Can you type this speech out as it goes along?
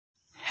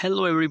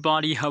Hello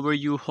everybody, how are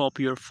you? Hope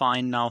you're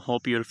fine now.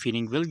 Hope you're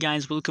feeling well,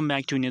 guys. Welcome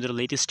back to another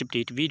latest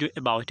update video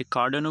about the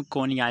Cardano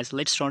coin, guys.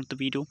 Let's start the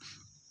video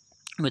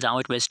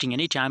without wasting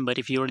any time. But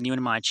if you're new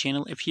to my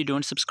channel, if you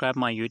don't subscribe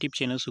my YouTube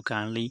channel, so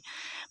kindly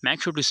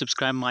make sure to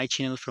subscribe my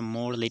channel for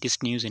more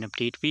latest news and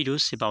update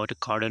videos about the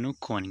Cardano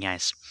coin,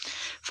 guys.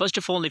 First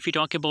of all, if you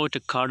talk about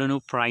the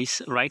Cardano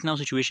price right now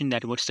situation,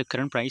 that what's the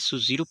current price? So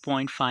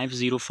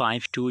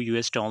 0.5052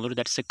 US dollar,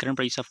 that's the current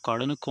price of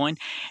Cardano coin.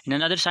 And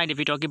another side, if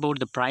we talk about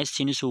the price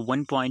change, so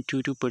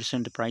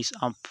 1.22% the price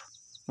up,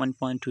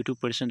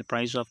 1.22% the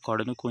price of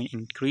Cardano coin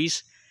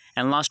increase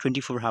and last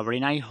 24 hours.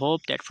 And I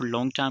hope that for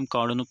long time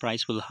Cardano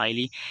price will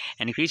highly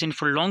increase, and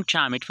for long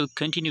time it will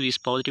continue these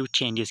positive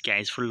changes,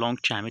 guys. For long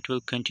time it will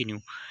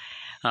continue.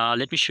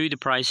 Let me show you the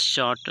price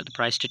chart, the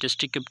price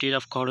statistic update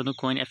of Cardano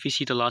coin. If we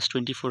see the last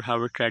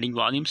 24-hour trading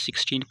volume,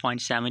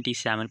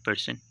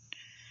 16.77%.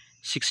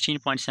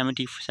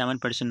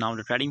 16.77% now.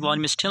 The trading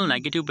volume is still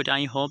negative, but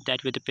I hope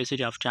that with the passage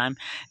of time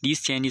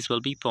these changes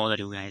will be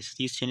positive, guys.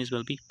 These changes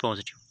will be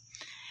positive.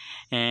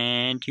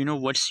 And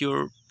what's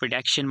your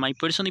prediction? My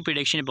personal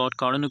prediction about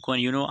Cardano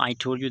coin, I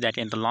told you that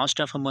in the last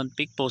half a month,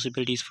 big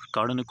possibilities for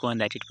Cardano coin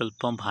that it will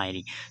pump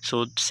highly.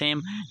 So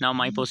same now,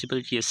 my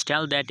possibility is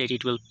still that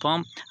it will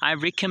pump. I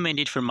recommend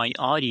it for my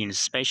audience,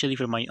 especially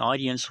for my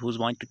audience who's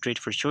want to trade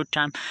for short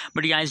time.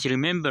 But guys,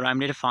 remember, I'm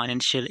not a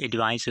financial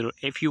advisor.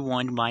 If you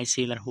want to buy,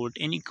 sell, or hold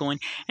any coin,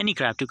 any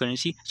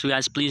cryptocurrency, so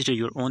guys, please do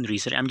your own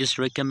research. I'm just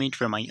recommend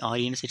for my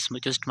audience. It's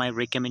just my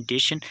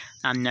recommendation.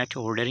 I'm not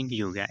ordering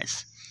you,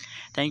 guys.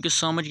 Thank you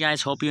so much,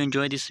 guys. Hope you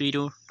enjoyed this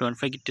video. Don't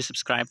forget to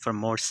subscribe for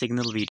more signal videos.